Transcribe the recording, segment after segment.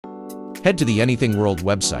Head to the Anything World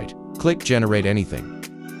website, click Generate Anything.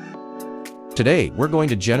 Today, we're going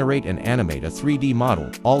to generate and animate a 3D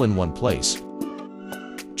model all in one place.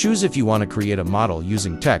 Choose if you want to create a model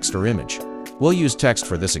using text or image. We'll use text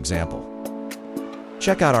for this example.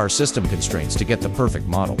 Check out our system constraints to get the perfect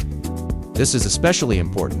model. This is especially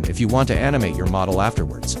important if you want to animate your model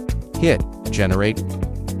afterwards. Hit Generate.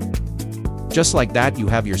 Just like that, you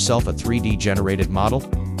have yourself a 3D generated model.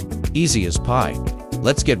 Easy as pie.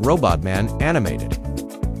 Let's get Robot Man animated.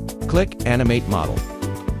 Click Animate Model.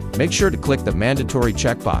 Make sure to click the mandatory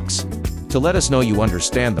checkbox to let us know you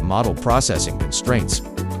understand the model processing constraints.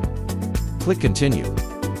 Click Continue.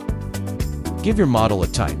 Give your model a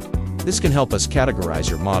type. This can help us categorize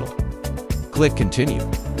your model. Click Continue.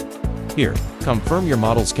 Here, confirm your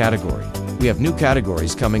model's category. We have new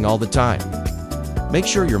categories coming all the time. Make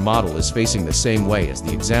sure your model is facing the same way as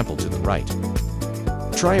the example to the right.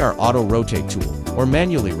 Try our Auto Rotate tool or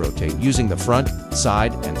manually rotate using the front,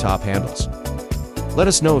 side, and top handles. Let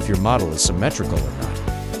us know if your model is symmetrical or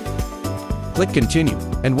not. Click Continue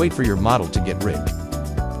and wait for your model to get rigged.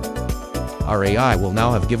 Our AI will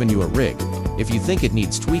now have given you a rig. If you think it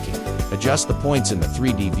needs tweaking, adjust the points in the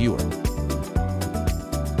 3D viewer.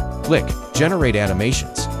 Click Generate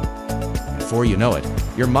Animations. Before you know it,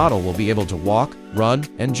 your model will be able to walk, run,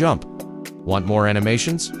 and jump. Want more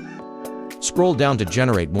animations? Scroll down to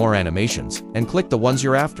generate more animations and click the ones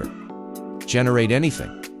you're after. Generate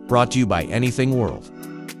Anything, brought to you by Anything World.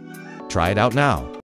 Try it out now.